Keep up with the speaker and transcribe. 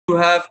to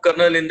have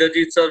Colonel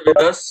Inderjeet sir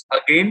with us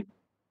again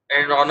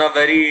and on a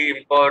very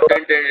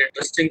important and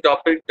interesting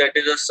topic, that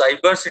is a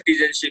cyber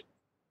citizenship.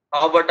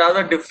 What are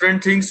the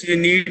different things we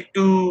need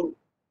to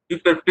be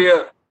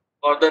prepared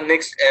for the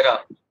next era,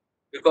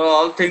 because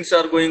all things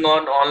are going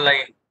on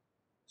online.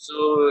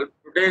 So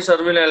today sir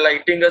will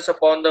enlightening us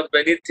upon the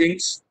many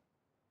things.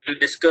 We'll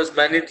discuss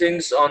many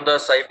things on the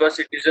cyber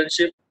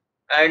citizenship,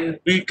 and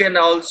we can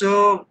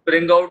also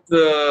bring out.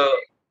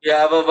 We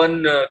have a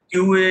one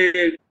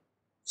QA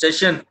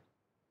session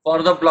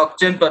for the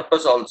blockchain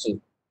purpose also.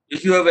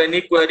 If you have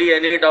any query,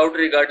 any doubt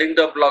regarding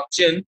the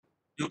blockchain,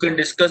 you can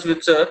discuss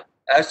with sir.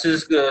 As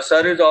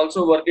sir is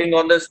also working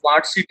on the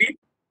smart city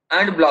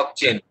and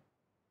blockchain,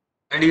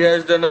 and he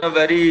has done a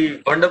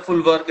very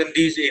wonderful work in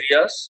these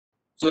areas.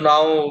 So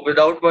now,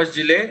 without much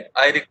delay,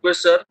 I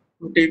request sir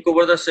to take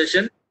over the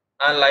session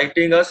and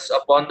lighting us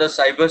upon the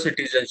cyber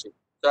citizenship.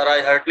 Sir,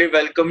 I heartily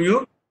welcome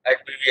you at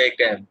BVI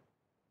camp.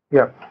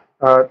 Yeah.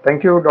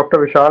 Thank you, Dr.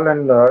 Vishal,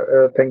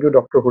 and thank you,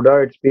 Dr.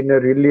 Huda. It's been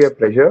really a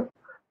pleasure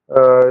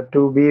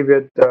to be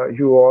with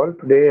you all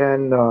today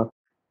and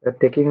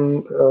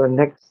taking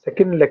next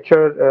second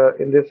lecture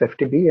in this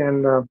FTB.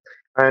 And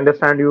I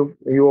understand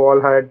you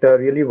all had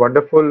really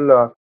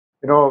wonderful,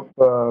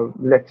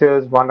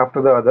 lectures one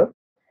after the other,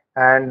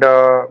 and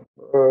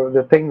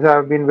the things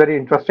have been very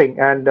interesting.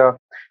 And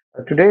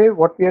today,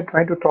 what we are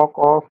trying to talk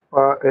of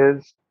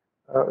is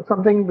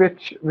something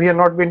which we have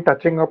not been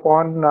touching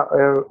upon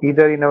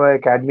either in our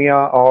academia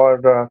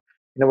or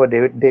in our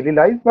daily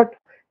life, but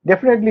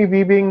definitely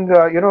we being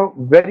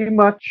very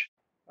much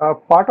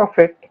part of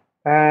it,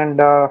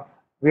 and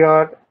we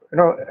are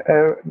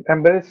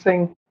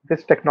embracing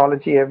this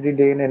technology every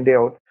day in and day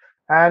out,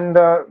 and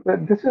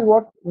this is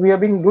what we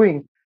have been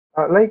doing.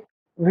 Like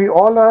we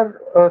all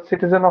are a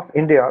citizen of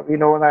India. We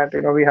know that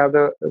we have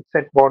the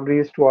set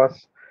boundaries to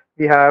us.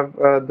 We have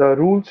the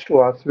rules to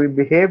us. We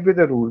behave with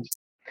the rules,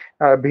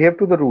 behave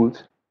to the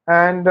rules,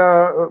 and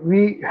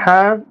we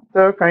have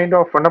the kind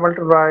of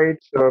fundamental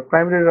rights,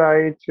 primary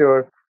rights,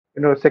 or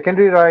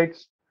secondary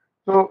rights.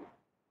 So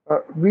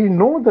we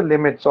know the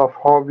limits of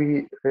how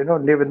we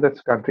live in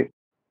this country.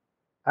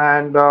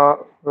 And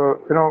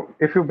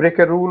if you break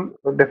a rule,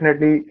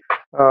 definitely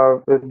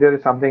there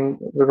is something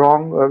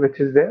wrong which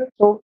is there.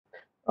 So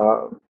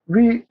uh,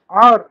 we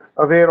are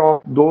aware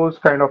of those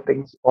kind of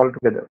things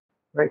altogether,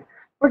 right?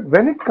 But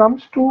when it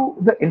comes to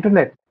the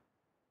internet,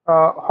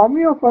 how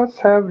many of us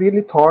have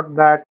really thought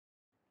that,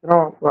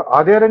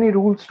 are there any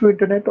rules to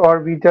internet,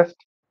 or we just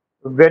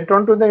went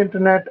onto the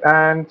internet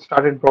and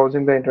started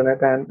browsing the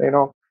internet and,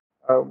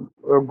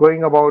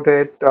 going about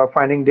it,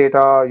 finding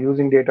data,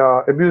 using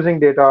data, abusing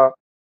data,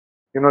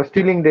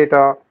 stealing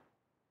data,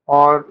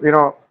 or,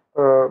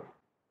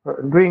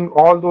 doing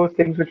all those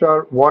things which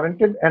are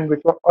warranted and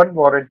which are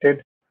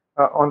unwarranted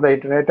on the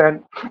internet.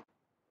 And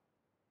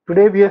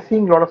today we are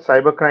seeing a lot of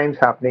cyber crimes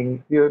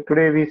happening.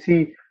 Today we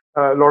see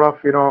a lot of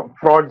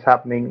frauds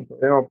happening.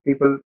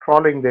 People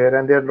trawling there,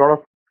 and there are a lot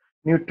of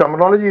new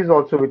terminologies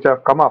also which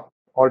have come up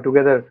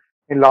altogether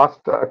in last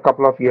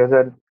couple of years,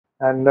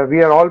 and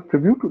we are all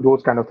privy to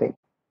those kind of things.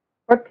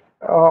 But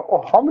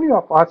how many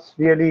of us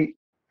really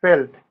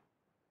felt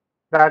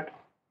that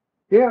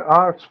there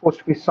are supposed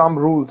to be some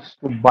rules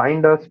to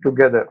bind us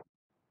together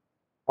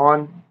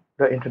on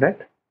the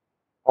internet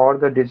or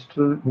the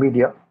digital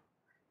media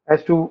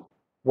as to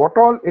what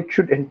all it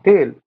should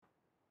entail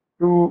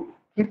to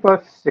keep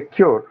us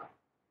secure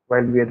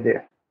while we are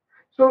there.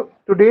 So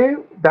today,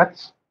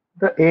 that's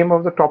the aim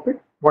of the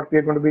topic. What we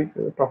are going to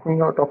be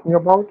talking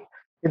about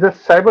is a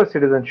cyber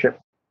citizenship,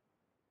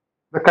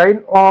 the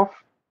kind of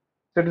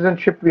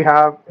citizenship we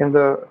have in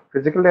the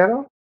physical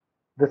era,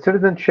 the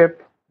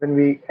citizenship when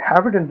we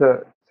have it in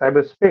the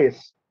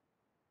cyberspace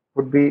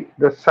would be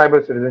the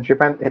cyber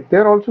citizenship, and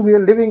there also we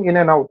are living in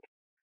and out.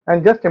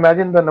 And just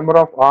imagine the number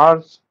of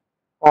hours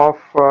of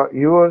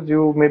yours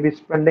you may be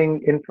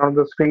spending in front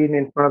of the screen,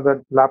 in front of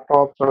the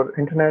laptops or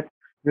internet,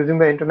 using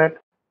the internet.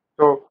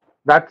 So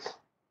that's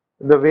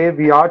the way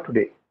we are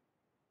today,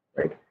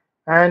 right?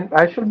 And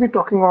I shall be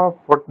talking of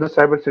what the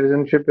cyber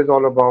citizenship is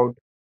all about,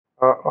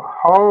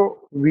 how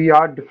we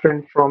are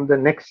different from the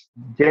next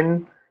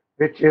gen,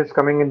 which is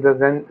coming in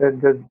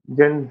the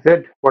Gen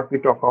Z, what we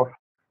talk of,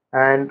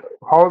 and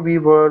how we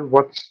were,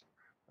 what's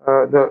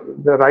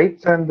the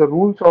rights and the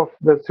rules of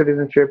the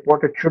citizenship,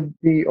 what it should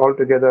be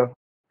altogether,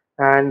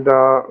 and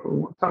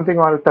something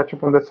I'll touch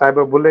upon the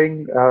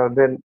cyberbullying,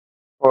 then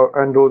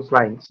and those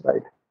lines,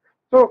 right?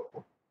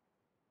 So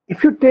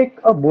if you take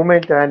a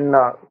moment and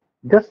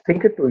just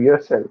think it to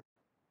yourself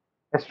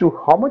as to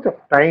how much of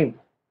time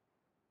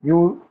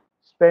you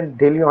spend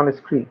daily on a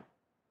screen,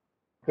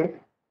 okay,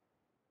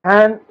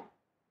 and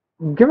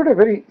give it a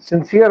very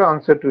sincere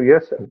answer to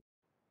yourself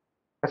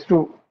as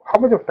to how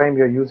much of time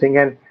you're using,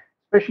 and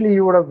especially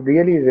you would have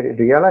really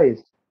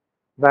realized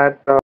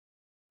that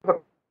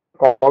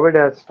COVID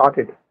has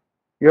started.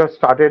 You have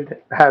started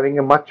having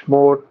a much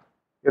more,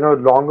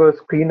 longer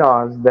screen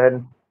hours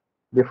than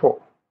before.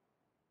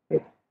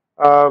 Okay?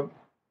 Uh,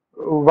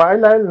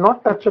 while I'll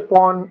not touch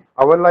upon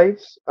our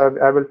lives,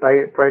 I will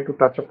try to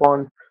touch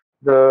upon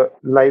the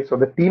lives of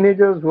the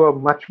teenagers who are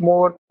much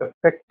more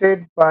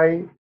affected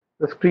by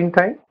the screen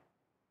time,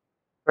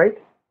 right?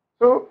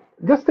 So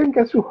just think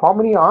as to how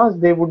many hours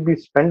they would be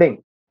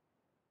spending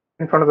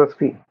in front of the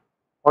screen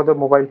or the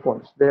mobile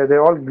phones.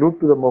 They're all glued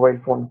to the mobile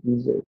phones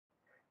these days,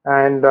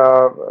 and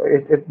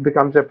it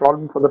becomes a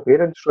problem for the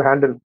parents to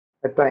handle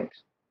at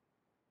times.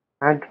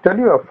 And to tell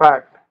you a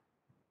fact,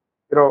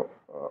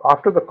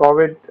 after the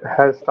COVID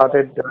has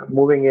started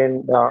moving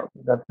in,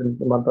 that's in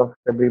the month of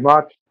February,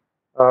 March,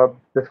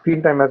 the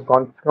screen time has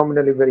gone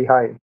phenomenally very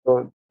high.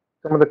 So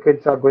some of the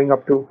kids are going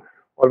up to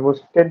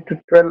almost 10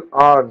 to 12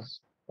 hours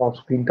of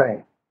screen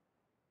time,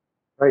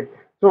 right?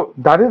 So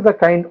that is the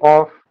kind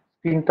of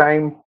screen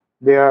time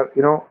they are,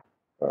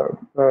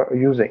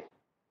 using.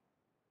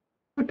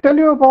 To tell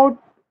you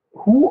about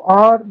who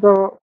are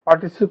the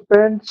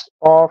participants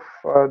of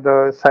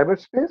the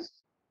cyberspace.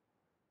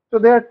 So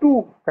there are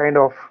two kind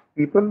of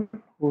people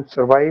who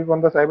survive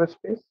on the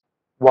cyberspace.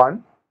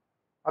 One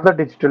are the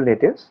digital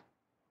natives,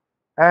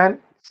 and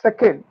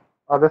second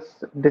are the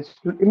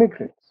digital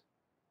immigrants.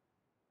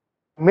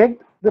 Make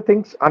the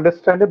things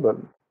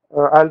understandable.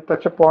 I'll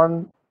touch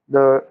upon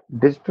the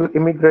digital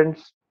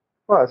immigrants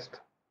first,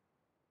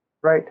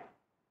 right?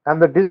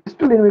 And the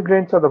digital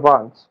immigrants are the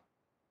ones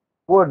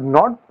who are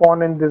not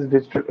born in this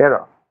digital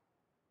era,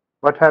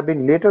 but have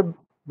been later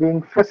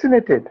being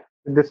fascinated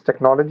with this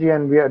technology,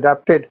 and we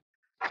adapted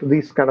to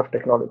these kind of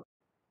technology.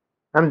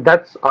 And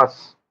that's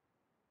us,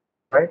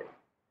 right?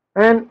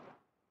 And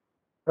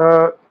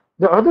uh,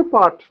 the other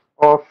part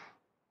of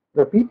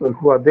the people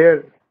who are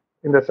there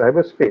in the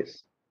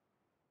cyberspace,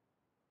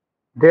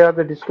 they are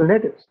the digital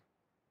natives.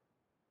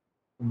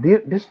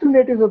 The digital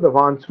natives are the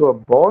ones who are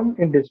born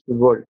in digital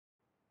world,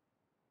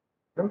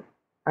 you know,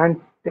 and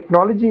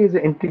technology is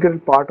an integral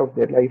part of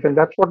their life, and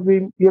that's what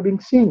we are being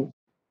seen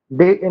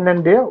day in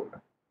and day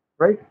out,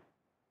 right?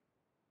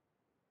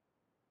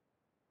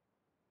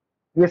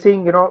 We are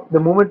seeing, the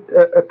moment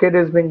a kid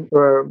is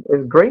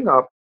growing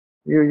up,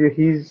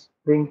 he's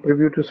being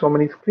previewed to so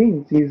many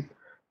screens. He's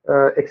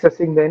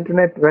accessing the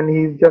internet when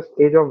he's just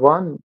age of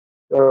 1,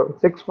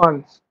 6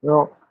 months,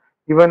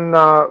 even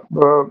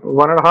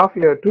 1.5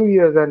 year, 2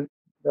 years, and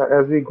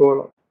as we go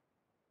along,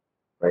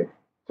 right?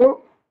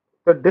 So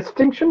the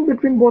distinction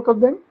between both of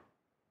them,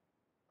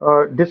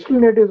 digital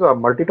natives are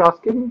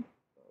multitasking,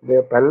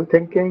 they're parallel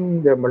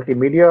thinking, they're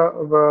multimedia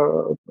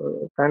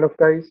kind of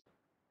guys,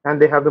 and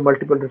they have the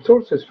multiple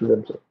resources to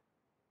themselves.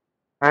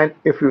 And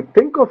if you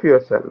think of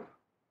yourself,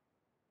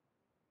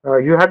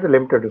 you have the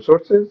limited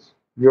resources,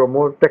 you're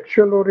more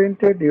textual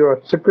oriented, you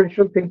are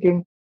sequential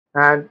thinking,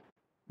 and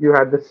you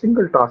have the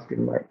single task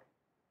in mind.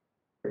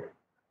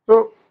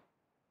 So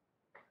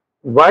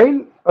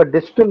while a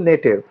digital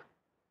native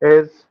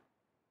is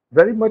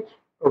very much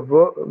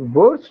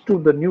averse to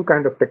the new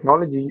kind of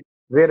technology,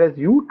 whereas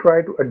you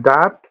try to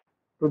adapt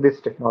to this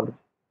technology.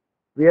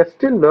 We are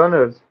still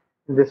learners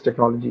in this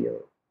technology era.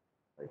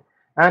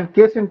 And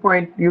case in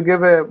point, you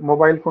give a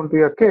mobile phone to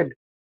your kid,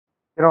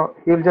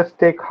 he'll just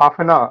take half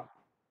an hour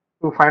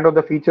to find out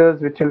the features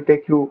which will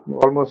take you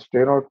almost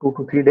 2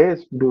 to 3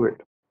 days to do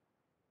it.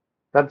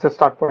 That's the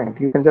start point.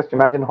 You can just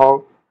imagine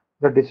how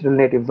the digital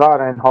natives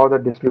are and how the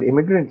digital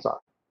immigrants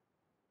are.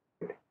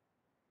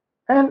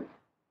 And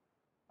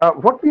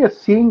what we are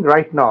seeing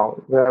right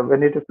now,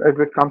 when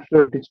it comes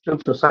to a digital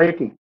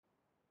society,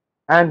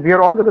 and we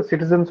are all the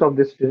citizens of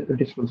this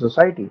digital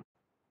society,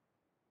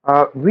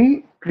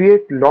 we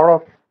create a lot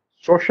of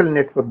social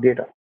network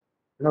data.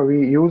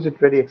 We use it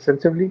very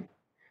extensively.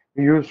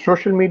 We use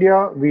social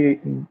media. We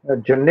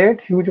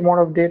generate huge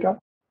amount of data,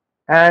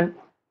 and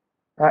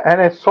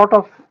and a sort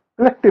of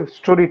collective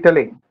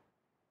storytelling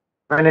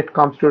when it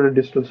comes to the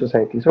digital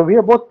society. So we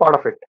are both part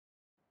of it.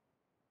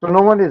 So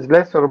no one is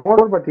less or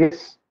more, but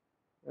yes,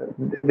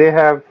 they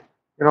have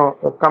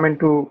come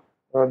into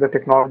the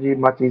technology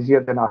much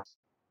easier than us.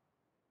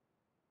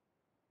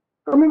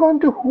 Coming on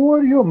to who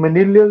are your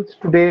millennials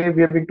today,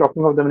 we have been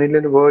talking of the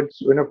millennial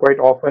words quite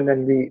often,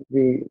 and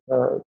we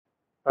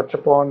touch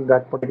upon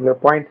that particular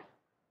point.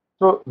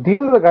 So these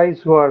are the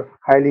guys who are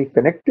highly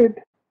connected.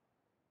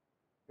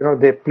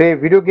 They play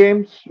video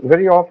games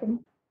very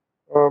often,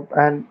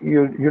 and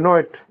you know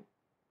it.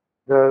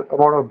 The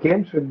amount of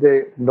games which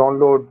they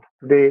download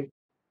today,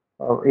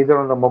 either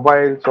on the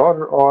mobiles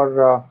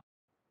or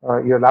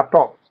your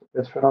laptops,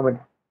 is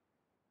phenomenal.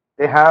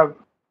 They have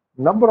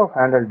number of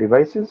handheld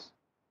devices,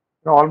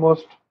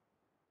 almost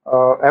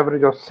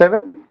average of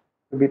 7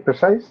 to be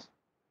precise.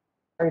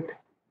 Right?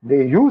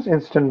 They use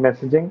instant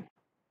messaging.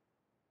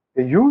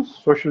 They use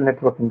social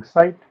networking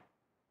site.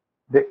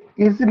 They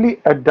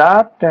easily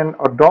adapt and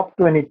adopt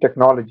to any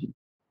technology,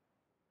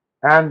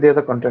 and they're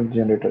the content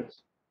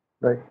generators,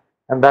 right?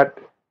 And that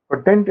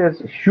content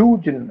is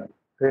huge in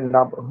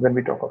number when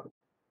we talk of it.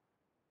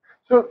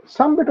 So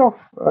some bit of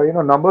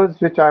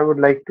numbers which I would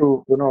like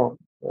to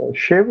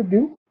share with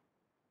you.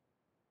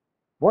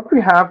 What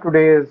we have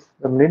today is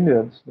the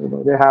millennials.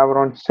 They have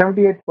around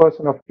 78%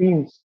 of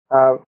teens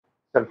have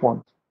cell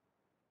phones,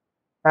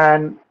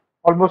 and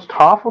almost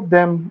half of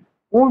them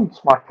own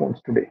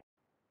smartphones today.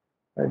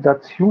 Right?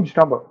 That's huge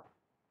number.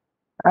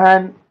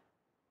 And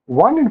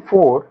 1 in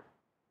 4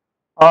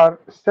 are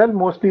still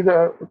mostly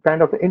the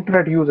kind of the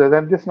internet users,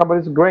 and this number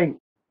is growing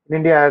in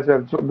India as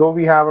well. So though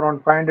we have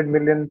around 500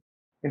 million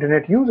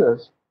internet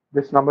users,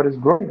 this number is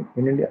growing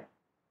in India.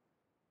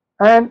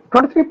 And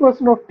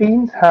 23% of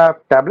teens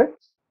have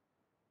tablets.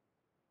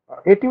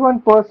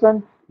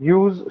 81%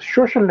 use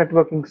social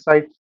networking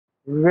sites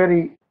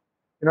very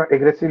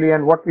aggressively.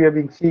 And what we have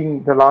been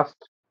seeing the last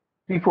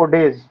 3 4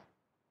 days,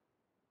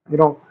 you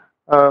know,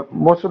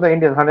 most of the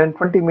Indians,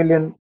 120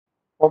 million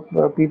of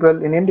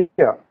people in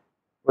India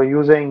were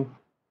using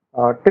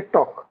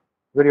TikTok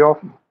very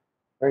often,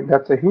 right?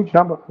 That's a huge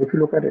number if you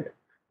look at it.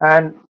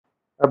 And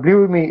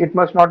believe me, it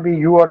must not be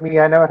you or me.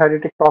 I never had a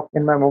TikTok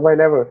in my mobile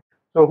ever.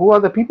 So who are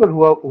the people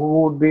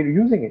who would be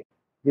using it?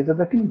 These are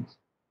the teens,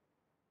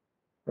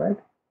 right?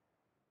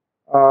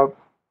 Uh,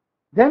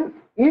 then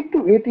 8 to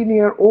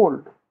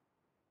 18-year-old,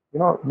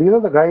 these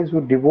are the guys who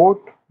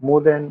devote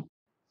more than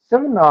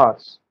 7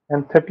 hours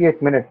and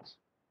 38 minutes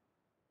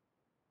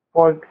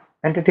for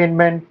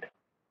entertainment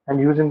and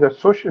using the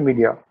social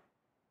media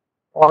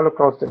all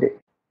across the day.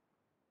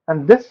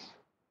 And this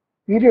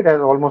period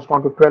has almost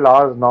gone to 12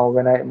 hours now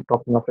when I am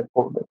talking of the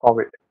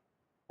COVID,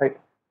 right?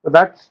 So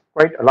that's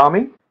quite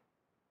alarming.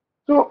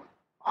 So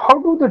how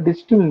do the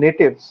digital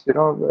natives,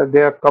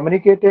 they are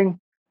communicating,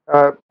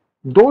 uh,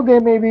 though they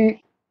may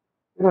be,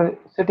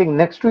 sitting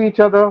next to each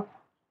other,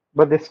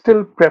 but they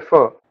still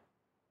prefer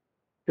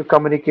to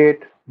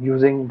communicate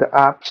using the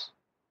apps,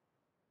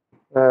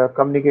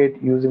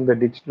 communicate using the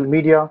digital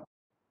media.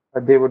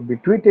 They would be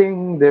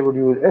tweeting, they would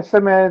use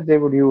SMS, they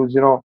would use,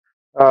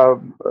 uh,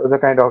 the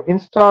kind of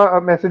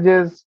Insta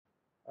messages,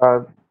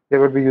 uh, they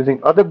would be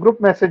using other group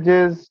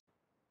messages.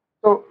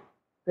 So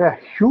there are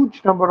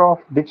huge number of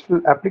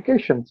digital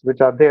applications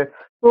which are there.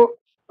 So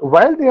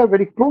while they are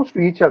very close to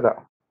each other,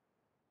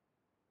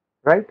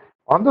 right,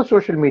 on the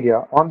social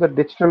media, on the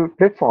digital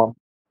platform,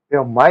 they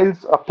are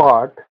miles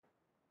apart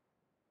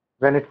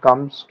when it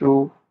comes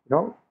to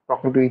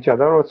talking to each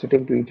other or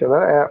sitting to each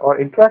other or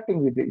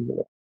interacting with each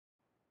other.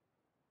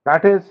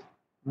 That is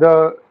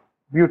the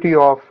beauty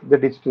of the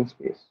digital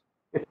space.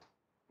 It's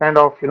kind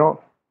of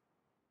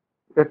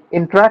it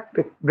interact,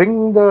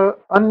 bringing the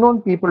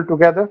unknown people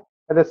together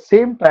at the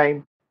same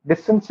time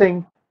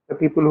distancing the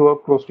people who are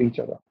close to each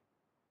other,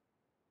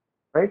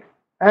 right?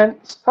 And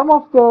some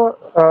of the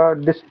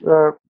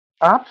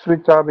apps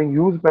which are being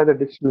used by the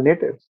digital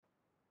natives,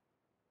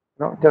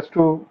 just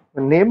to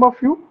name a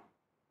few,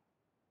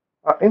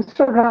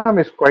 Instagram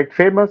is quite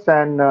famous,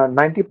 and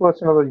 90%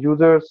 of the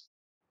users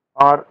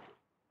are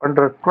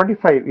under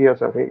 25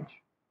 years of age.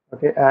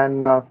 Okay,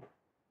 and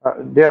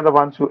they are the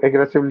ones who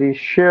aggressively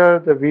share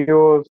the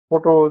videos,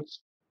 photos,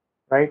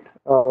 right,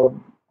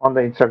 on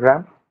the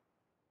Instagram.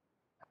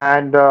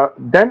 And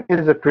then it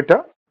is a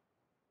Twitter.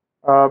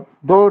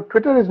 Though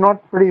Twitter is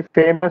not pretty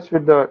famous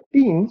with the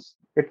teens,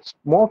 it's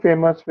more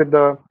famous with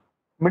the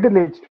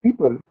middle-aged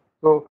people.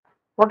 So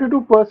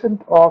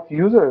 42% of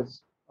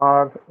users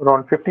are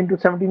around 15 to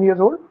 17 years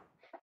old,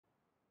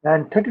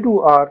 and 32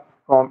 are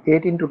from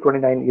 18 to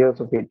 29 years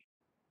of age.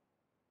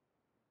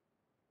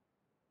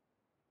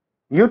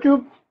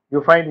 YouTube,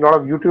 you find a lot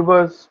of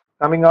YouTubers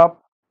coming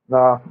up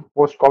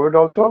post-COVID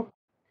also.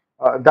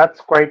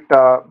 That's quite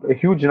a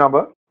huge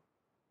number.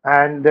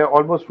 And there are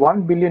almost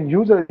 1 billion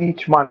users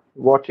each month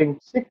watching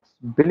 6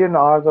 billion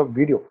hours of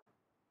video.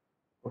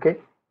 Okay.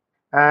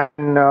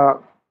 And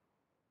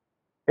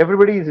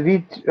everybody is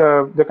reached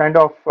the kind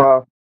of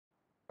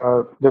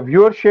the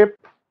viewership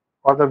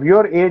or the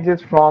viewer age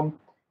is from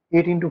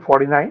 18 to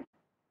 49.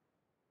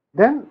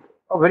 Then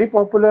a very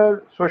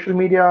popular social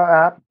media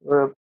app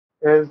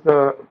is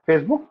the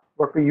Facebook,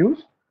 what we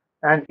use,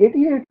 and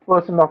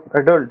 88% of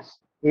adults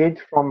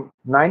aged from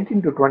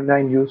 19 to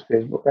 29 use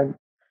Facebook, and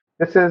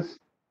this is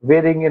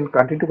varying in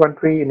country to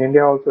country. In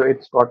India also,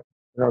 it's got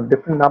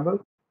different numbers.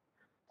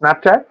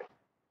 Snapchat,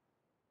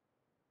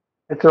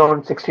 it's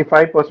around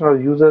 65%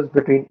 of users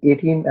between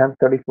 18 and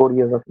 34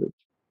 years of age.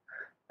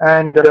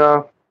 And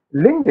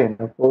LinkedIn,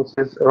 of course,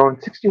 is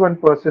around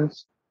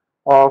 61%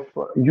 of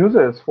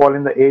users fall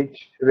in the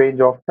age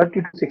range of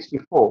 30 to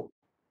 64.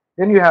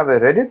 Then you have a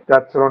Reddit,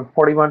 that's around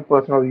 41%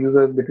 of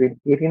users between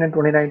 18 and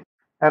 29.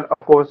 And of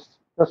course,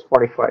 the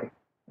Spotify,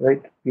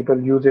 right? People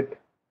use it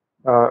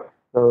uh,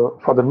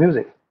 for the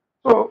music.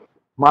 So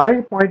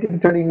my point in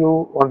telling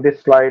you on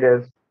this slide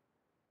is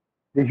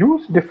they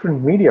use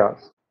different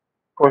medias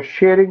for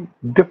sharing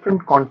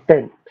different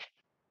content,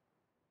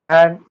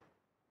 and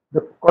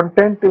the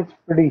content is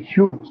pretty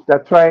huge.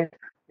 That's why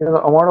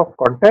the amount of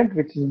content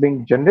which is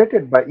being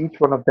generated by each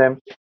one of them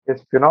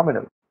is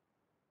phenomenal.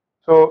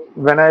 So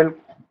when I'll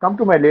come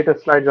to my later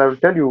slides, I will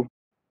tell you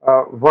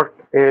what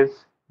is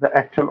the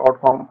actual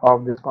outcome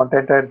of this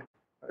content, and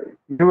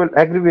you will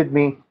agree with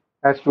me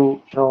as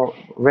to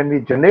when we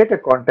generate a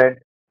content,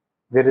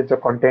 where is the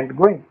content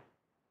going?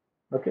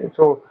 Okay,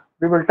 so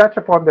we will touch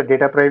upon the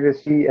data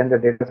privacy and the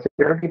data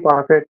security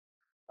part of it,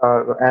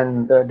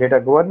 and the data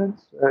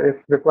governance if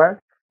required.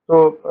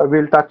 So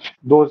we'll touch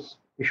those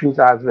issues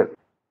as well.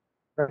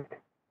 Right?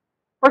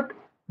 But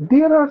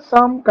there are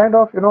some kind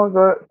of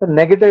the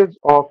negatives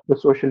of the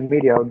social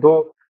media.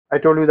 Though I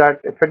told you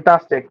that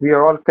fantastic, we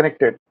are all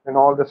connected, and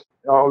all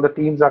the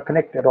teams are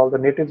connected, all the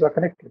natives are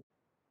connected,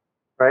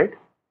 right?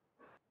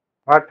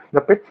 But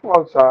the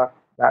pitfalls are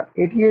that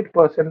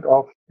 88%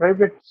 of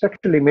private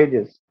sexual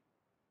images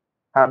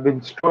have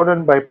been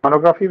stolen by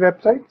pornography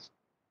websites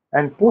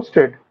and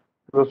posted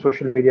to the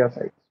social media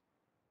sites.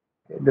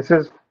 This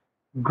is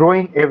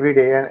growing every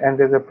day, and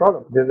there's a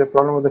problem. There's a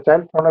problem with the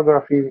child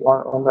pornography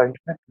on the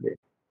internet today.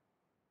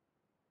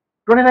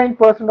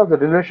 29% of the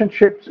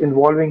relationships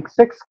involving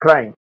sex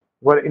crime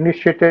were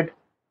initiated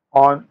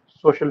on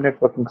social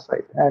networking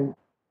sites. And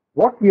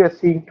what we are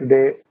seeing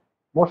today,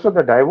 most of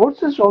the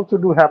divorces also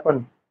do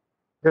happen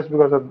just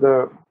because of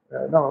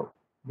no,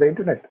 the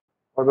internet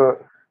or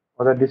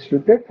the digital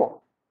platform.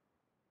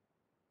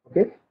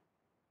 Okay,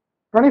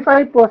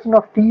 25%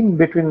 of teens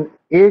between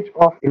age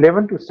of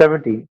 11 to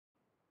 17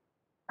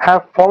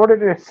 have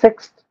forwarded a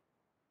sex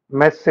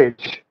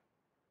message,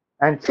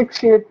 and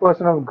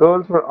 68% of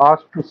girls were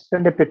asked to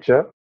send a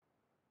picture,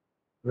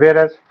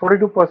 whereas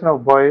 42%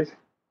 of boys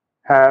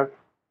have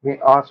been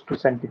asked to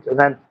send pictures.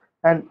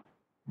 And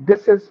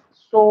this is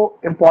so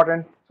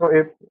important. So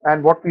if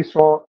and what we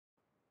saw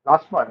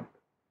last month,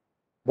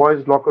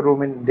 boys' locker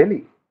room in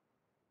Delhi,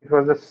 it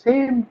was the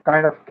same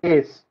kind of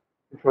case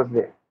which was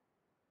there.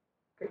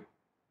 Okay?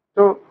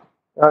 So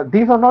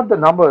these are not the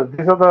numbers;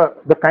 these are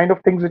the kind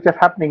of things which are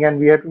happening, and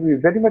we have to be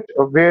very much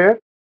aware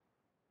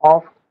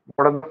of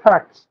what are the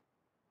facts,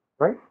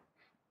 right?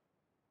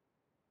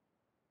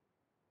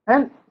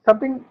 And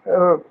something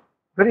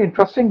very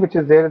interesting which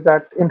is there is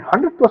that in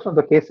 100% of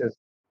the cases,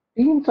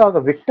 teens are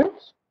the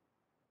victims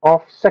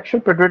of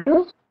sexual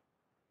predators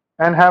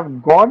and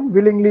have gone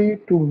willingly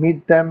to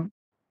meet them,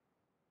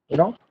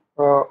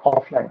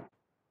 offline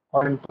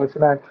or in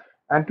person.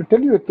 And to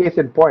tell you a case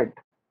in point,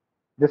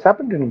 this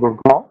happened in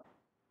Gurgaon.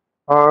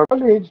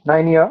 Girl aged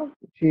 9 years,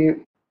 she,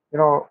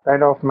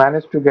 kind of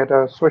managed to get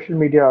a social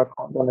media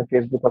account on a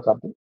Facebook or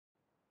something.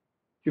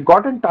 She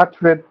got in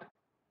touch with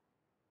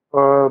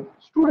a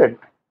student,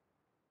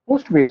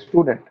 supposed to be a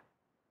student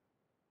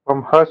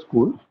from her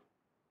school,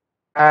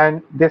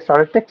 and they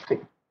started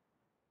texting.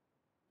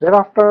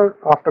 Thereafter,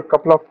 after a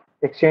couple of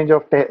exchange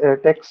of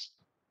texts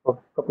for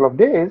a couple of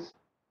days,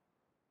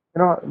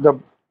 the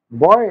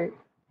boy,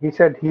 he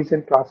said he's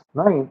in class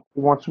 9, he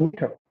wants to meet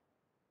her.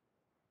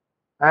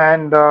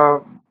 And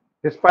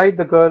despite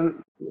the girl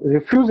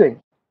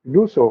refusing to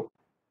do so,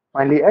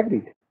 finally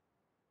agreed.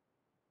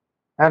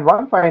 And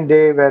one fine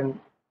day when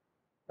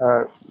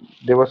uh,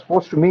 they were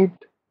supposed to meet,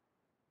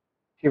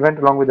 she went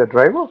along with the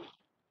driver,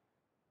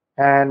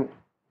 and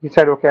he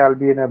said, okay, I'll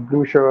be in a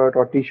blue shirt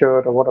or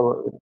t-shirt or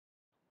whatever.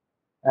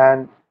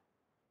 And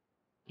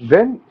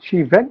when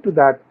she went to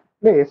that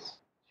place,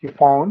 she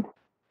found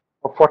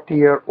a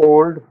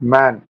 40-year-old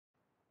man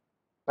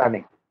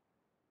standing,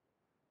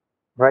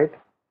 right?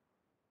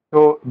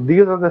 So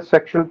these are the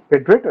sexual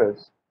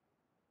predators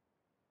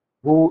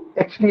who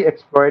actually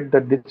exploit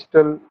the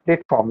digital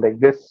platform like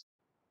this,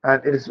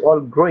 and it is all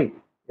growing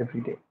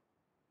every day.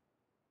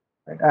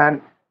 Right?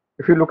 And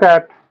if you look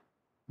at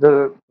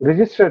the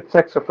registered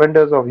sex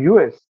offenders of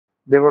US,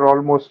 they were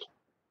almost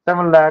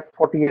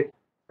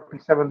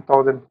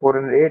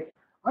 7,47,408.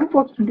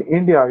 Unfortunately,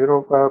 India,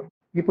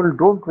 people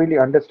don't really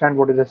understand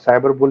what is a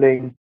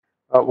cyberbullying,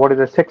 what is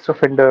a sex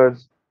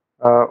offenders,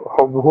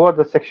 who are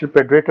the sexual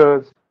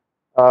predators.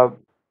 Uh,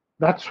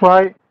 that's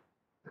why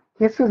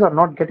cases are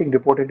not getting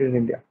reported in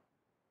India.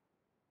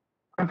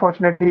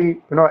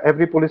 Unfortunately,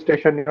 every police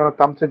station,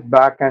 thumbs it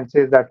back and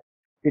says that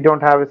we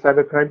don't have a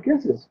cybercrime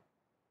cases.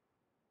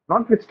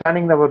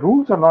 Notwithstanding, our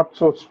rules are not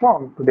so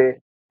strong today,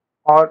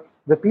 or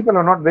the people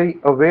are not very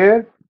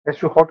aware as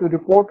to how to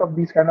report of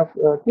these kind of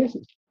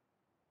cases.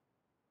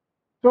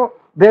 So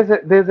there's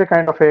a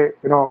kind of a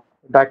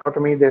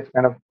dichotomy. There's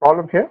kind of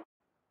problem here,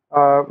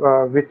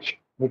 which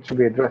needs to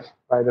be addressed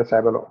by the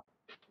cyber law.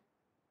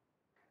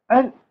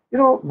 And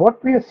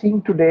what we are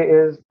seeing today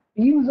is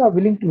teens are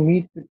willing to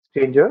meet with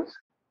strangers,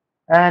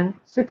 and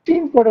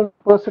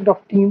 16%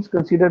 of teens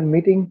consider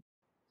meeting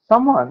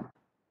someone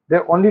they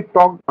only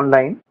talked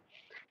online,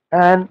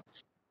 and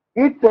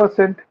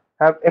 8%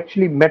 have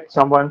actually met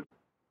someone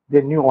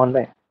they knew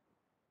online.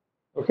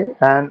 Okay,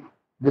 and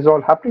this is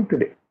all happening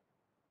today.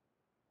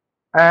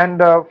 And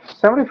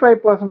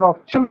 75%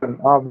 of children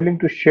are willing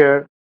to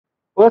share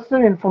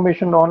personal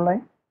information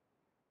online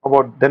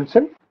about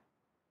themselves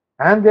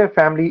and their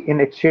family in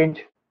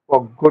exchange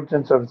for goods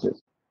and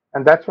services.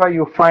 And that's why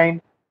you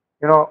find,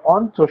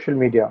 on social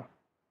media,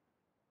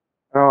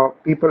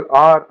 people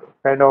are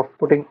kind of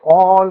putting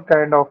all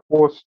kind of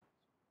posts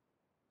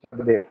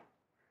there,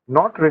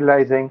 not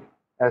realizing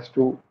as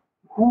to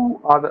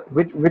who are the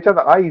which are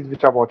the eyes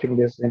which are watching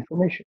this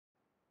information,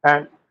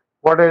 and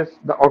what is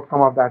the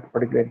outcome of that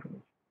particular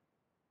information,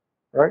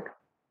 right?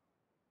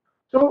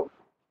 So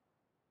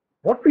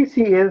what we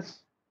see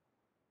is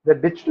the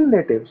digital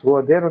natives who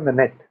are there on the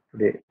net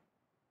today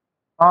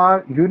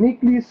are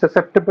uniquely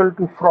susceptible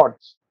to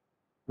frauds,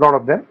 a lot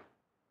of them,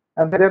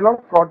 and there are a lot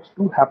of frauds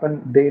do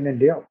happen day in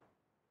and day out.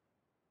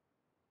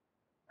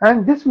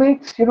 And this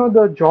makes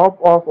the job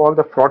of all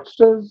the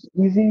fraudsters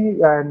easy,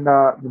 and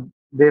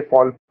they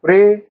fall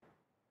prey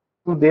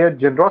to their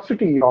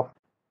generosity of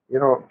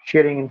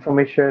sharing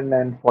information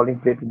and falling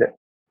prey to them,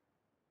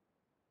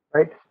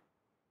 right?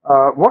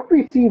 What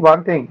we see,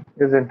 one thing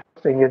is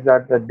interesting, is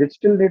that the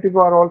digital native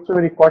are also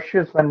very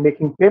cautious when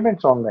making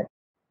payments online.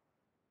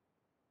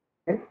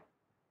 Okay?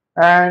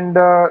 And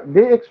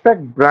they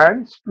expect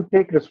brands to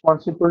take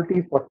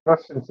responsibility for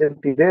trust and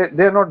safety.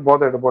 They're not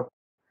bothered about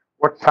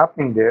what's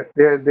happening there.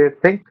 They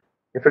think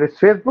if it is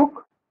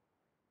Facebook,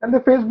 then the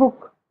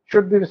Facebook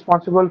should be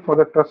responsible for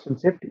the trust and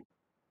safety,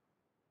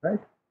 right?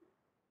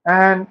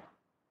 And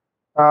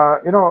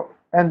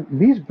and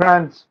these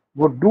brands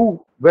would do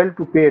well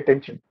to pay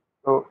attention.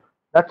 So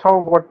that's how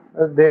what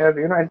they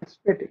are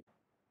anticipating.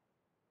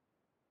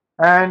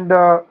 And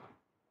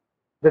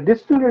the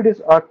digital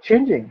natives are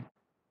changing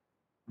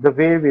the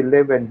way we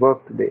live and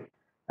work today.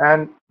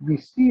 And we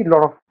see a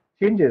lot of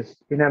changes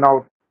in and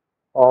out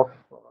of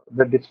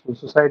the digital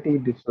society,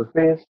 digital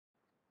space,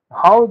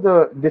 how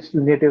the digital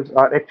natives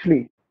are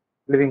actually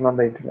living on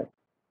the internet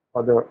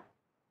or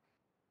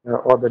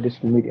the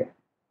digital media.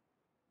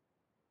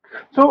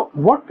 So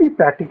what we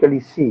practically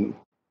see,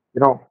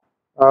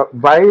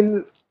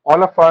 while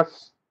all of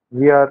us,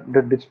 we are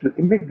the digital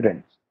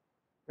immigrants.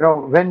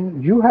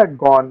 When you had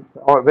gone,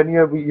 or when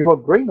you were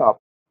growing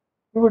up,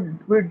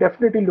 we're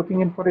definitely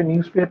looking in for a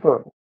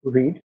newspaper to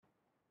read,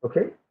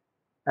 okay,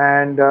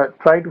 and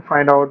try to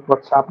find out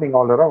what's happening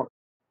all around.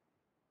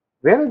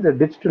 Where are the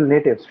digital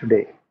natives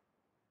today?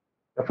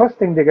 The first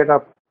thing they get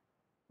up,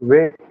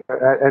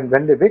 and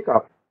when they wake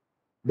up,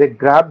 they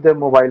grab their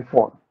mobile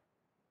phone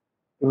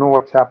to know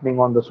what's happening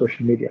on the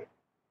social media.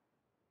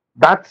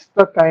 That's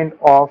the kind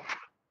of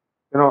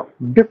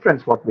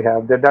difference what we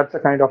have. That's the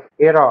kind of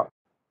era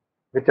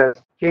which has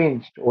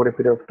changed over a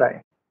period of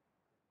time.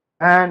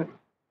 And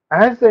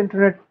as the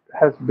internet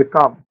has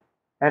become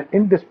an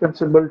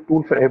indispensable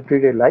tool for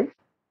everyday life,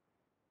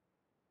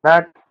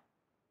 that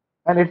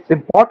and it's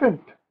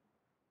important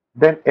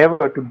than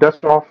ever to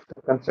dust off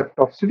the concept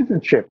of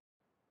citizenship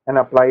and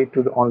apply it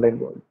to the online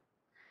world.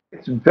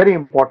 It's very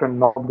important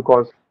now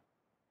because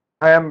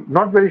I am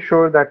not very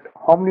sure that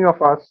how many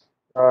of us,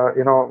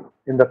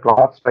 in the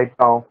class right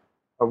now,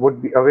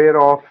 would be aware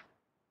of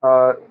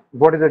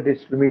what is the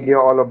digital media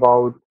all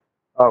about,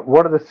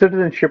 what are the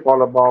citizenship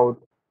all about,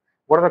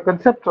 what are the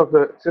concepts of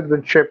the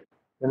citizenship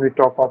when we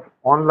talk of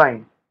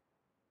online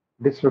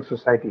digital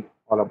society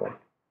all about,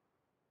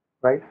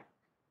 right?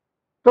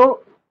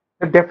 So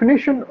the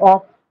definition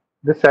of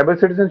the cyber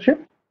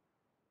citizenship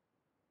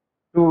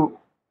to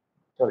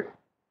sorry.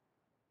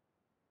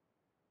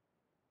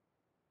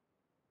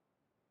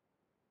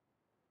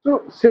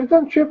 So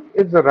citizenship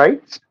is the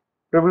rights,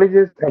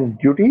 privileges, and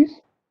duties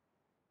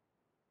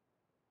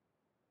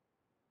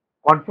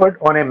conferred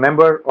on a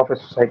member of a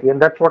society,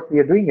 and that's what we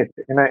are doing it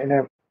in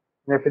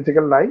a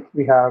physical life.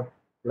 We have,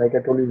 like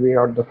I told you, we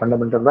have the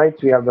fundamental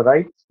rights, we have the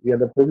rights, we have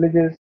the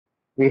privileges,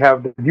 we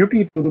have the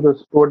duty to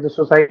the towards the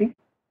society,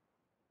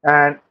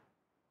 and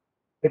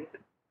it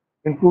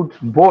includes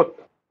both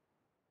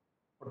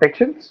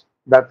protections,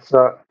 that's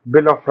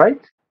bill of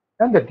rights,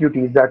 and the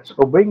duties, that's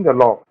obeying the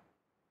law,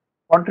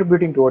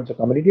 contributing towards the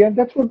community, and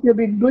that's what we have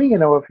been doing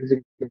in our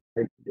physical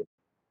life today,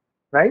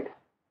 right?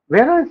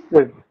 Whereas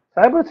the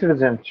cyber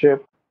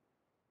citizenship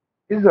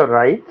is the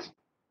rights,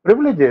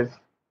 privileges,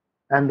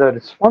 and the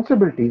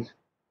responsibilities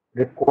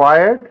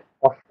required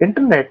of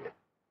internet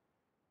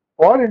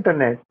for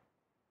internet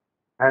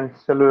and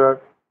cellular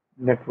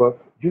network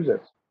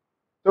users.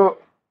 So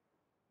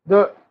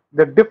the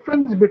the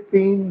difference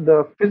between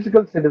the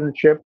physical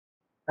citizenship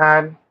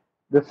and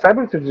the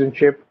cyber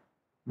citizenship,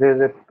 there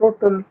is a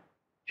total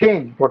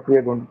change what we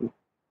are going to do.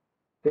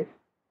 Okay?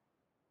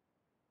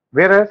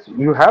 Whereas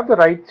you have the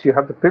rights, you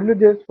have the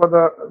privileges for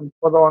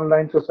the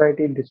online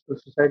society, digital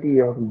society,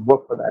 you have to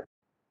work for that.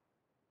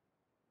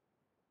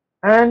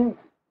 And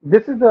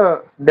this is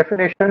the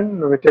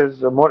definition which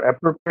is more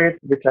appropriate,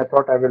 which I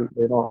thought I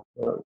will,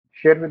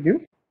 share with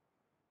you.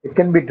 It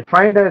can be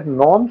defined as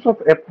norms of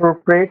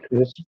appropriate,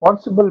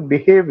 responsible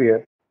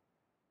behavior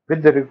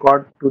with the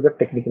regard to the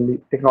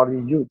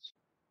technology use,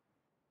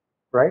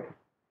 right?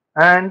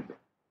 And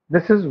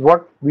this is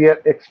what we are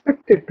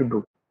expected to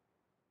do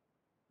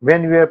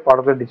when we are part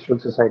of the digital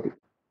society.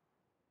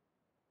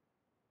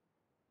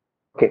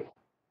 Okay,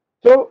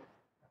 so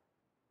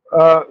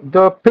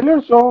the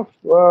pillars of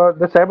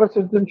the cyber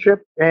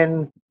citizenship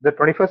in the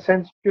 21st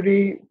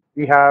century,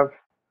 we have,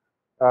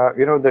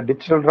 the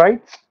digital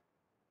rights.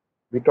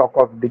 We talk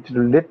of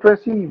digital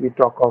literacy, we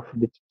talk of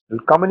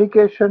digital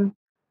communication,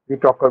 we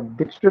talk of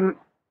digital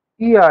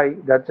EI,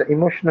 that's the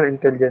emotional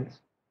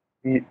intelligence.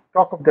 We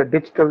talk of the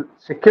digital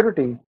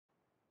security,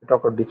 we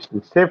talk of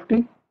digital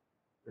safety,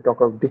 we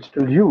talk of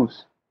digital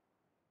use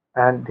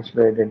and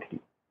digital identity.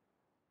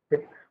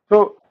 Okay?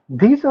 So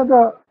these are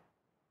the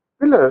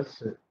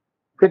pillars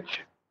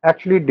which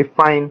actually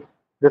define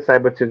the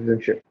cyber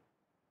citizenship.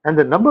 And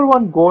the number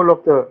one goal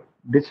of the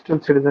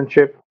digital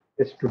citizenship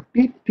is to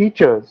teach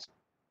teachers,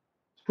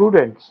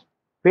 students,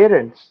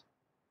 parents,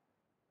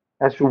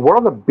 as to what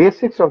are the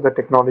basics of the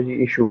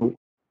technology issue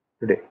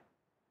today,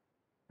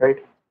 right?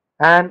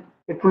 And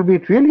it will be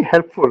really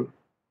helpful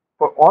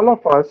for all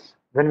of us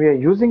when we are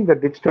using the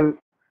digital,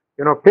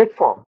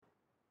 platform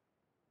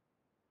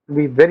to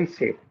be very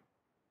safe.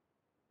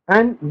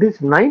 And these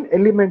nine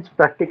elements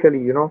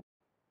practically,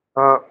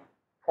 uh,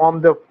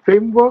 form the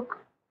framework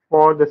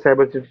for the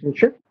cyber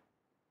citizenship,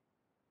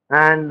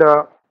 and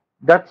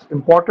that's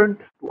important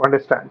to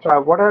understand.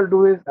 So what I'll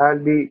do is I'll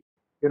be,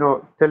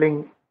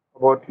 telling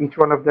about each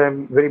one of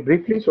them very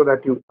briefly so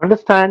that you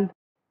understand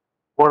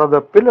what are the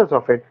pillars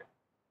of it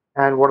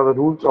and what are the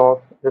rules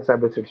of the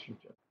cyber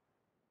citizenship.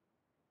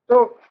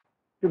 So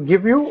to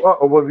give you an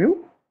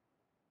overview,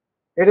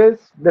 it is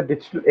the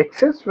digital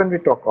access when we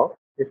talk of.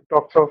 It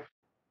talks of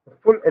the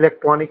full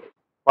electronic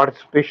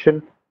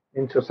participation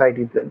in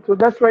society. So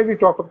that's why we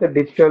talk of the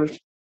digital,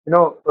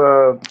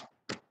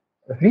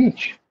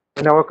 reach.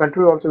 In our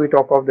country also we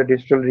talk of the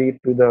digital reach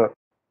to the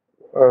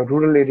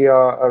rural area,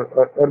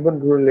 urban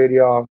rural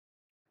area,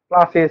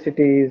 class A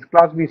cities,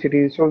 class B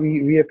cities. So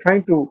we are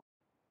trying to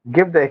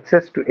give the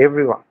access to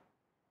everyone.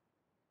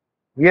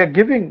 We are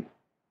giving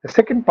the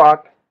second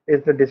part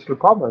is the digital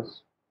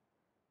commerce,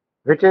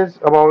 which is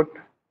about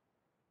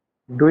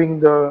doing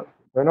the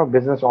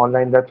business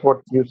online. That's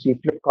what you see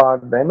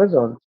Flipkart, the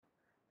Amazon,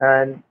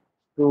 and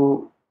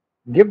to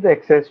give the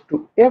access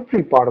to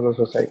every part of the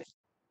society,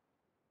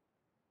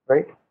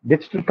 right?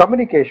 Digital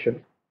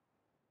communication.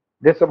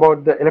 This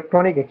about the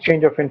electronic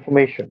exchange of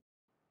information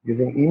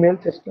using email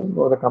system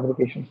or the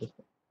communication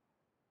system.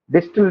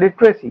 Digital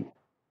literacy.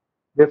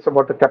 This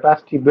about the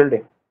capacity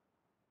building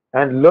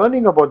and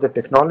learning about the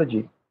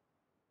technology,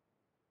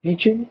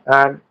 teaching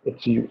and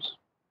its use.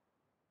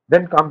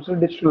 Then comes the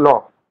digital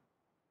law.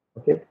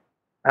 Okay,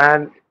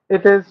 and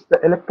it is the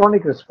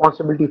electronic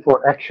responsibility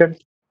for action,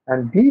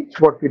 and these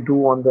what we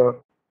do on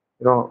the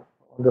on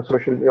the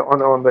social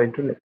on the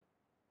internet.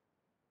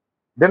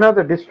 Then are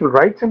the digital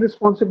rights and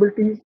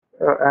responsibilities,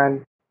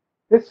 and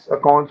this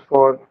accounts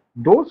for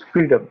those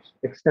freedoms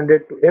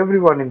extended to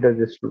everyone in the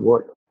digital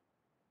world.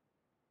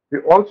 We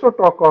also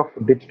talk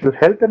of digital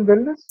health and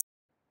wellness.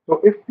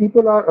 So if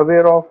people are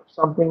aware of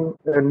something,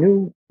 a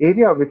new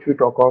area which we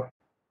talk of,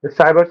 the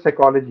cyber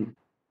psychology,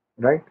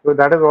 right? So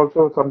that is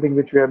also something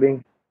which we are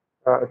being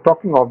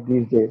talking of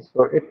these days.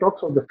 So it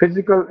talks of the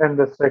physical and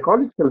the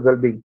psychological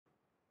well-being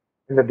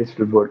in the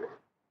digital world.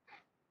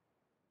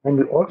 And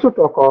we also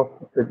talk of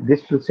the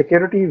digital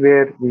security,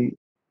 where we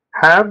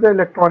have the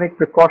electronic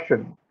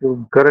precaution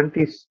to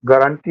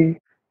guarantee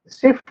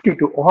safety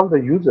to all the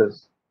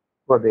users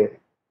who are there.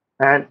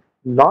 And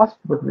last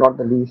but not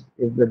the least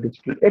is the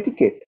digital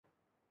etiquette.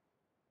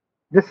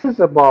 This is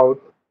about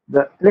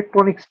the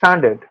electronic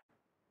standard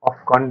of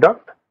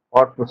conduct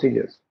or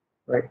procedures,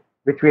 right,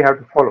 which we have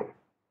to follow.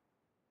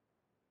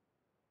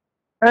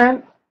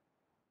 And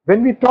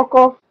when we talk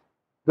of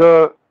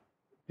the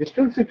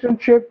digital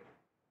citizenship,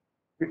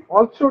 we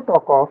also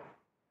talk of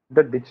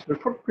the digital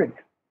footprint.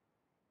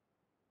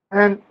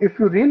 And if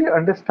you really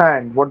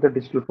understand what the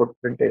digital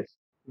footprint is,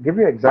 give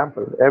you an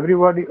example. Every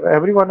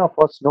one of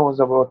us knows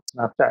about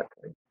Snapchat,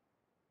 right?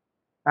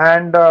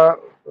 And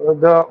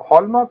the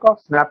hallmark of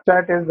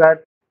Snapchat is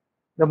that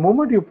the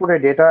moment you put a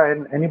data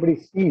and anybody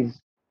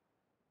sees,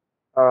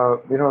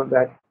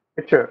 that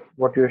picture,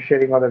 what you're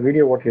sharing, or the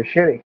video, what you're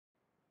sharing,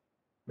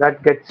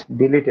 that gets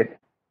deleted.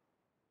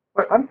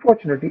 But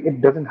unfortunately,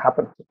 it doesn't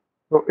happen.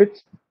 So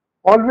it's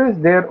always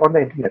there on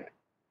the internet.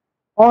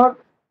 Or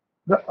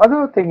the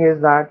other thing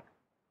is that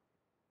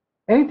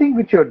anything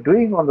which you're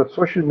doing on the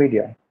social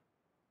media,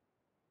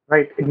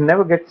 right, it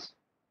never gets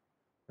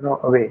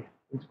away.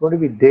 It's going to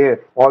be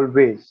there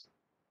always.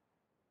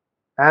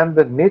 And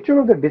the nature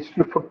of the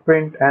digital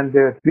footprint and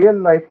their real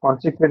life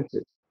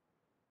consequences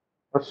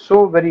are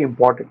so very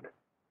important,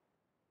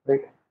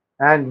 right?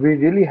 And we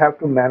really have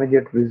to manage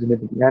it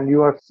reasonably. And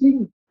you are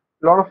seeing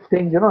a lot of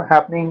things,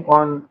 happening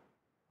on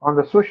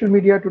the social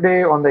media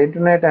today, on the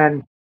internet,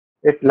 and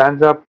it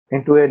lands up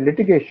into a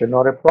litigation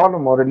or a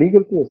problem or a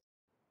legal case,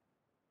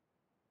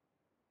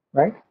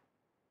 right?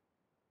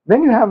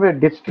 Then you have a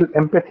digital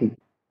empathy,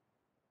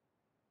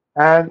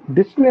 and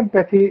digital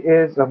empathy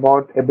is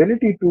about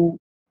ability to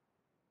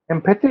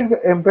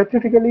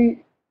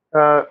empathetically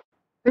uh,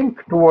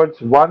 think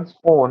towards one's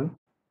own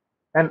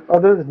and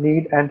others'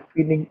 need and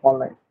feelings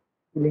online,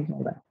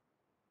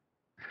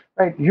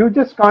 right? You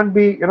just can't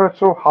be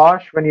so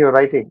harsh when you're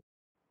writing,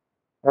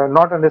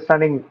 not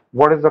understanding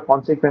what is the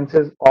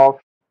consequences of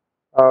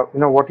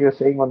what you're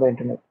saying on the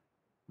internet,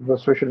 the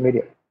social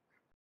media.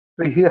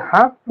 So you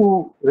have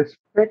to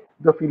respect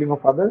the feeling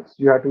of others.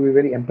 You have to be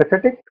very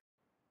empathetic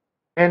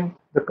in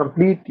the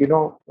complete,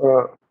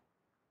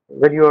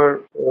 when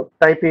you're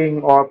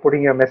typing or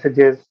putting your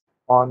messages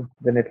on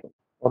the network,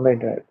 on the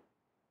internet.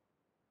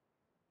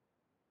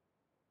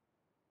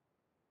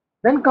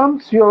 Then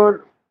comes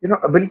your,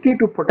 ability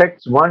to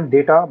protect one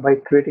data by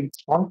creating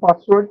strong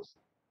passwords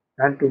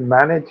and to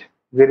manage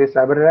various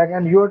cyber attacks.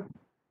 And you're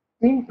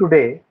seeing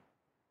today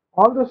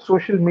all the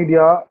social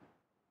media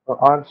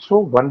are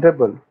so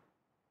vulnerable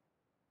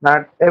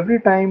that every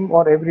time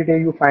or every day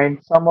you find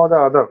some or the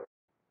other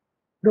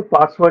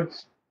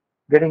passwords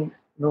getting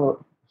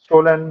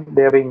stolen,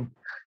 they are being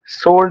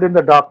sold in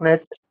the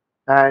darknet,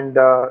 and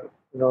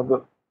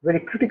the very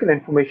critical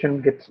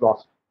information gets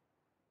lost.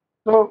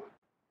 So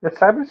the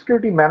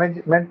cybersecurity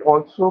management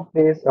also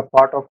plays a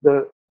part of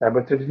the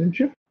cyber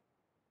citizenship.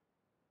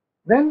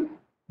 Then,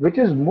 which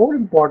is more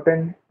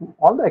important to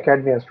all the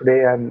academias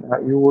today, and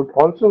you would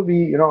also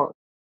be,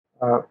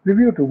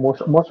 preview to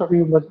most of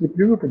you must be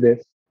preview to this,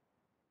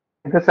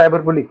 is the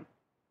cyberbullying.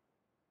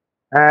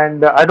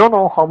 And I don't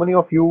know how many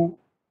of you,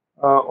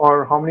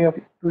 or how many of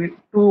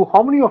to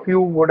how many of you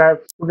would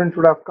have students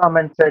would have come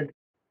and said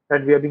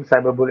that we are being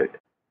cyberbullied.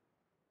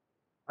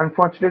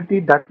 Unfortunately,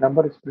 that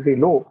number is pretty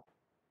low,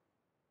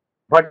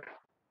 but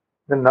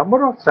the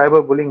number of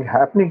cyberbullying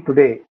happening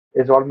today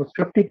is almost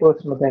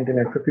 50% of the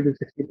internet, 50 to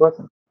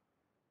 60%.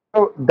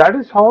 So that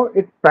is how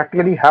it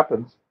practically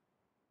happens.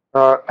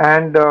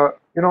 And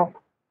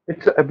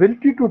its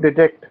ability to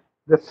detect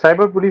the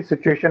cyberbully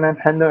situation and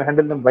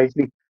handle them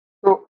wisely.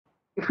 So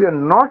if you are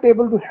not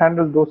able to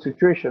handle those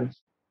situations,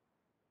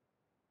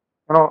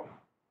 you know,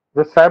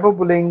 the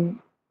cyberbullying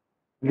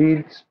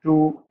leads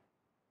to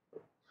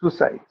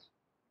suicides,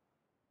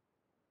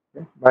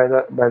 okay, by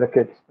the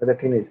kids, by the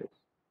teenagers.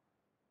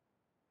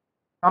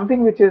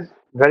 Something which is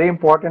very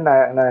important,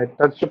 and I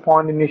touched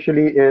upon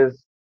initially,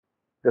 is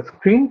the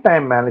screen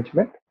time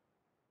management.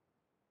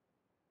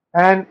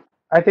 And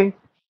I think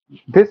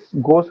this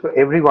goes for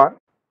everyone.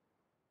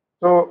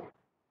 So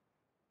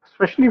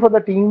especially for the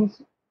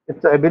teens,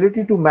 it's the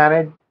ability to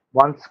manage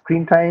one's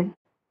screen time,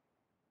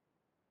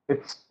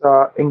 its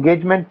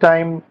engagement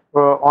time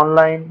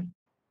online,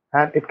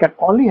 and it can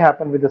only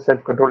happen with the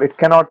self-control. It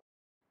cannot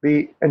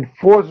be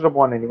enforced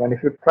upon anyone.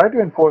 If you try to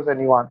enforce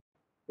anyone,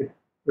 it,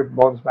 it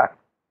bounces back.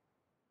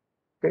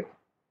 Okay,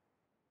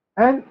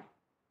 and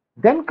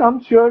then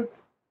comes your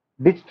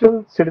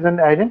digital citizen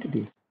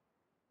identity,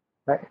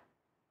 right?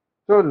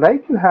 So,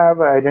 like you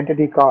have an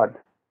identity card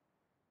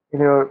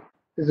in your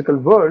physical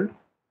world,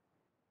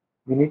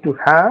 you need to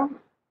have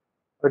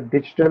a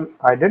digital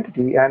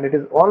identity, and it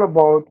is all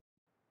about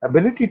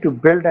ability to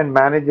build and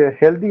manage a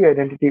healthy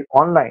identity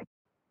online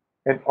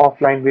and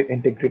offline with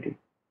integrity.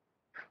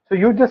 So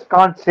you just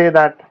can't say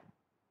that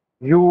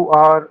you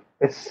are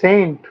a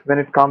saint when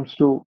it comes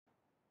to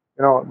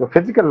the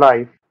physical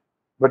life,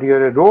 but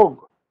you're a rogue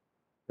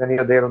when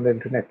you're there on the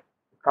internet.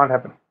 It can't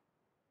happen.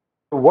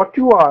 So what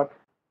you are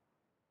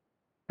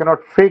cannot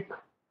fake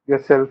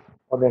yourself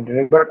on the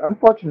internet. But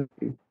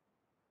unfortunately,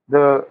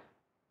 the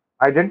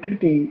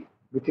identity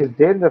which is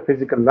there in the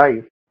physical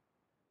life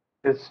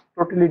is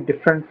totally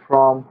different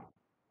from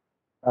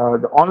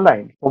the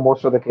online for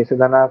most of the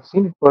cases, and I've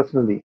seen it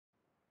personally.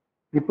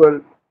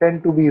 People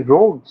tend to be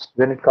rogues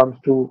when it comes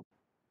to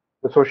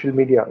the social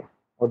media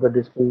or the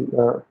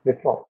digital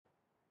platform,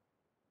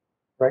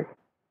 right?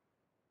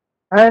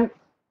 And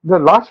the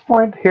last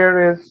point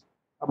here is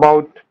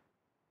about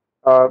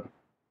uh,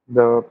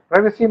 the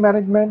privacy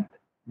management.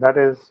 That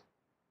is,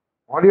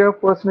 all your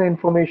personal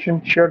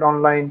information shared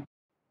online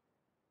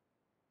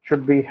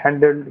should be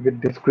handled with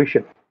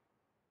discretion.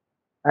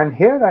 And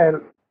here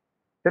I'll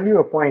tell you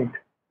a point.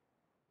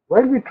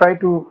 While we try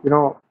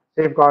to,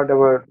 safeguard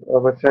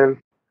ourselves,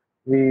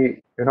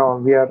 we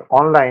are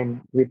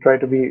online. We try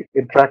to be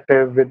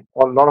interactive with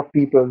a lot of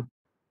people.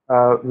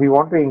 We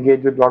want to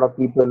engage with a lot of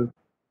people.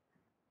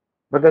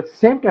 But at the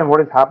same time,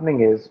 what is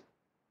happening is,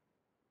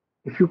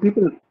 if you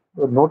people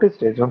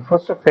noticed it, on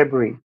 1st of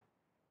February,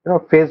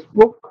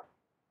 Facebook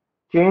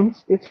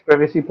changed its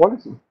privacy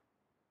policy.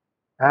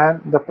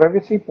 And the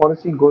privacy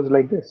policy goes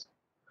like this: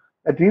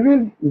 that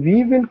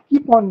we will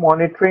keep on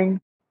monitoring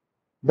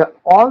the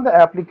all the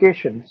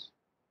applications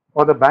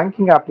or the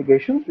banking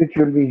applications which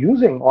you'll be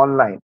using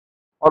online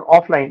or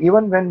offline,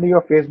 even when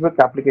your Facebook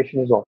application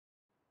is off.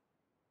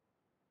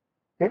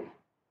 Okay,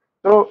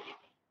 so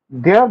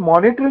they are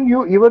monitoring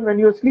you even when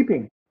you're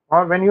sleeping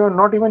or when you're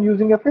not even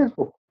using your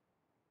Facebook.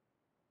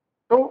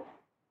 So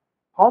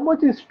how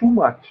much is too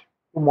much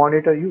to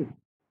monitor you,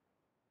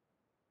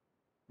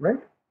 right?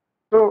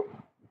 So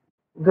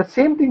the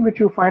same thing which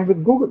you find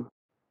with Google.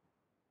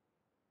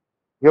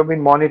 You've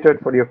been monitored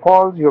for your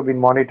calls. You've been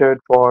monitored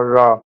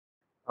for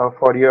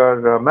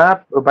your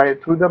map by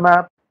through the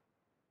map,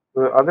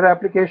 other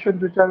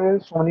applications which are there.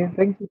 So many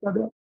things which are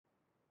there,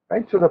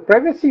 right? So the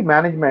privacy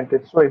management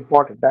is so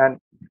important.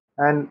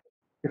 And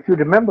if you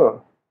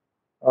remember,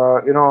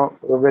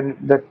 when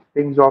the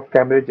things of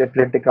Cambridge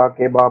Analytica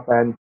came up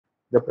and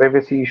the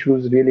privacy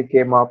issues really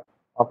came up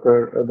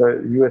after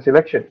the U.S.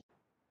 election.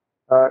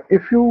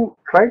 If you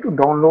try to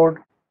download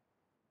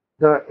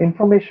the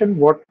information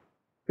what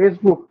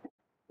Facebook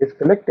is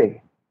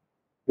collecting,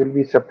 you'll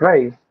be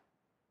surprised.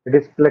 It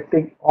is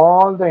collecting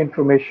all the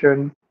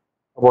information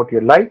about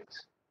your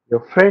likes, your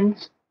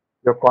friends,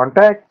 your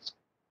contacts,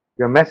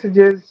 your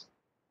messages,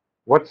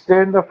 what's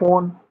there in the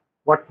phone,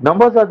 what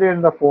numbers are there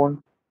in the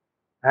phone,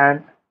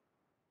 and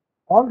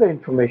all the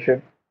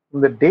information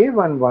from the day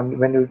one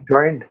when you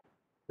joined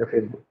the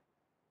Facebook.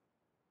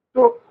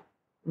 So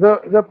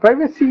the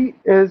privacy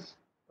is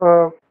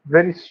a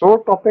very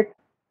sore topic,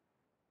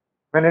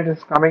 when it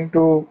is coming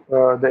to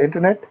the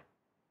internet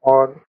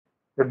or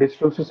the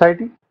digital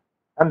society.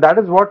 And that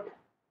is what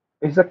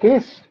is the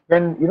case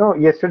when,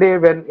 yesterday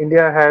when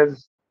India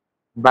has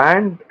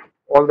banned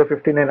all the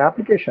 59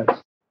 applications.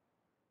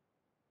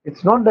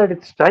 It's not that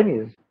it's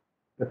Chinese.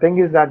 The thing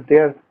is that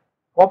they're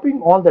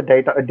copying all the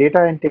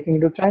data and taking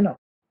it to China.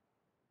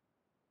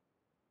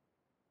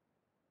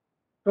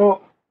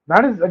 So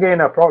that is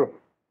again a problem.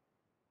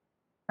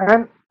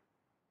 And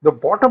the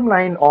bottom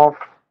line of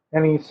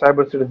any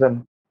cyber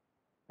citizen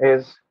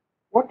is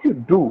what you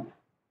do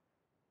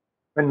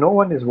when no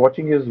one is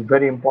watching you is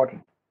very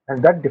important.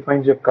 And that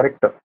defines your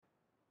character.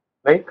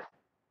 Like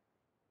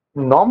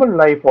normal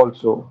life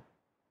also,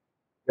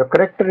 your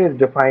character is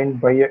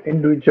defined by your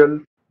individual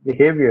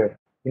behavior,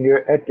 in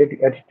your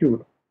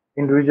attitude,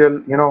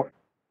 individual,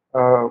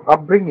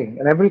 upbringing,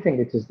 and everything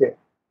which is there.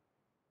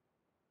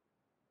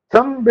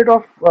 Some bit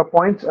of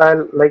points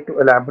I'll like to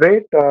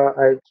elaborate.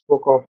 I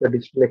spoke of the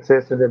digital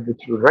access and the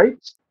digital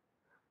rights.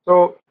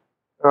 So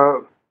uh,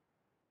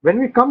 when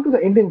we come to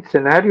the Indian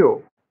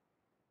scenario,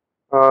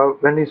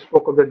 when we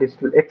spoke of the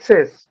digital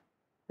access,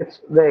 it's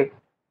like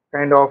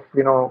kind of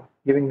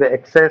giving the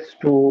access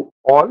to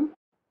all.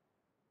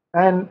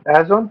 And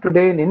as on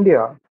today in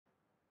India,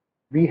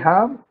 we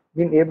have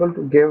been able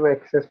to give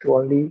access to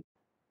only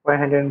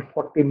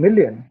 540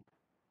 million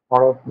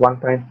out of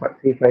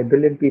 1.35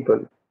 billion people,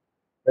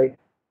 right?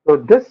 So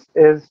this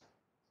is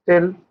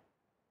still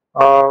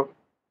uh,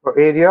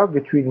 area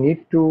which we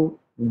need to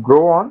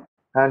grow on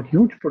and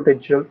huge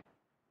potential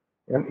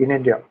in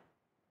India.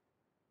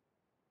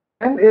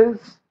 And is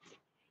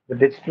the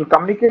digital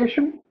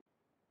communication.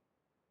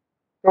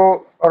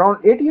 So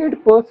around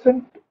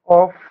 88%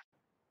 of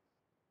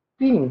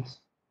teens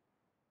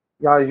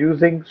are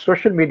using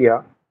social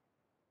media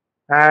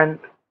and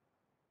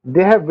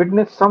they have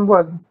witnessed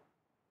someone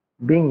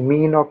being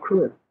mean or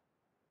cruel.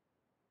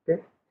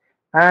 Okay?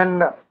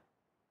 And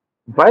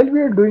while we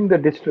are doing the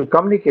digital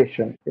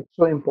communication, it's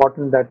so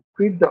important that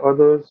treat the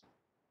others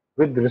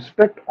with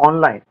respect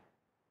online,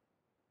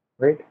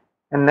 right?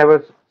 And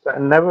never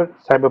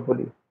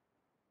cyberbully.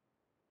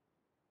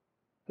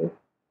 Okay?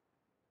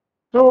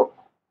 So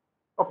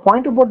a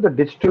point about the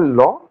digital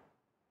law.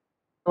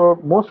 So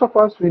most of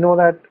us we know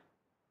that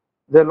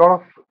there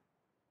are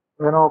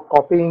a lot of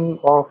copying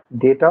of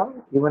data.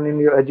 Even in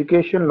your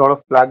education, a lot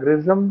of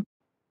plagiarism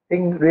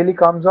thing really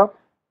comes up.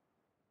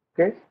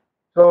 Okay,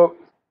 so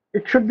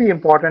it should be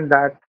important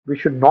that we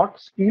should not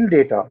steal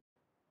data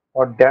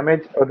or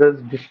damage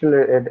others' digital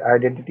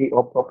identity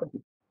or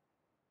property.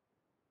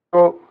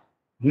 So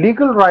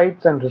legal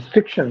rights and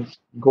restrictions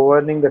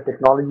governing the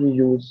technology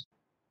use,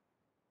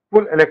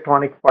 full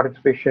electronic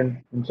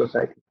participation in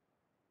society.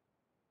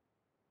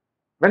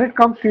 When it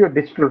comes to your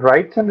digital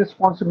rights and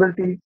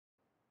responsibilities,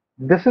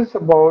 this is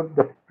about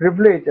the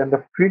privilege and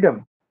the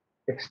freedom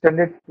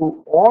extended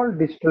to all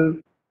digital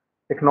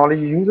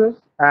technology users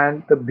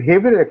and the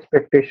behavioral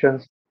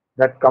expectations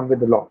that come with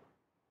the law,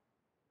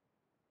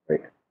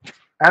 right?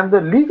 And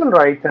the legal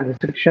rights and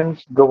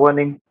restrictions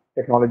governing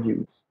technology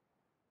use.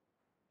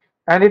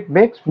 And it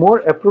makes more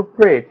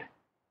appropriate,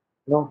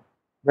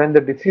 when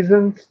the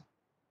decisions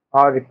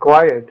are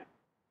required,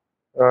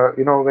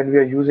 when we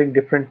are using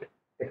different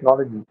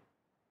technologies.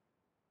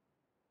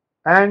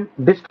 And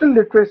digital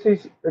literacy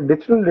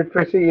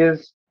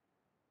is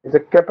a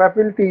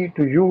capability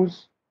to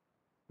use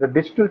the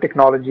digital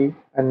technology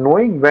and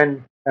knowing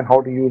when and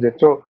how to use it.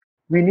 So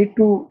we need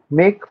to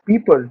make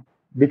people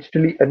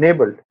digitally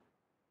enabled,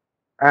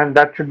 and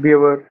that should be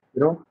our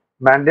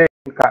mandate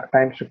in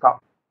times to come.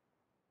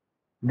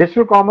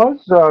 Digital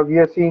commerce, we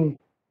are seeing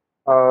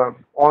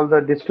all the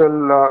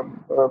digital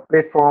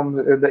platforms,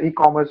 the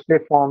e-commerce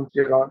platforms,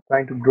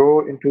 trying to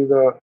grow into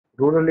the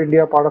rural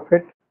India part of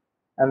it,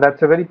 and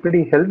that's a very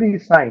pretty healthy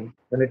sign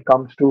when it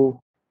comes to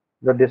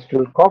the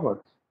digital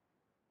commerce.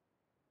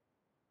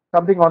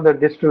 Something on the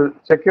digital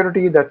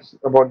security, that's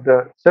about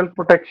the self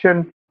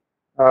protection.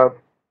 uh,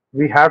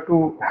 we have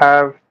to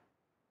have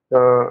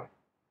the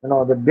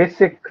the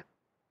basic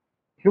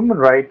human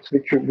rights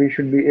which we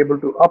should be able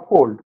to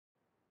uphold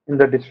in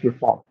the digital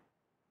form.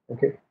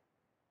 Okay,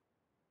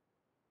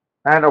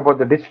 and about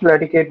the digital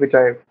etiquette which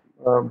I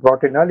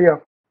brought in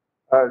earlier,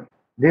 uh,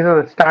 these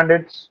are the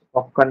standards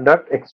of conduct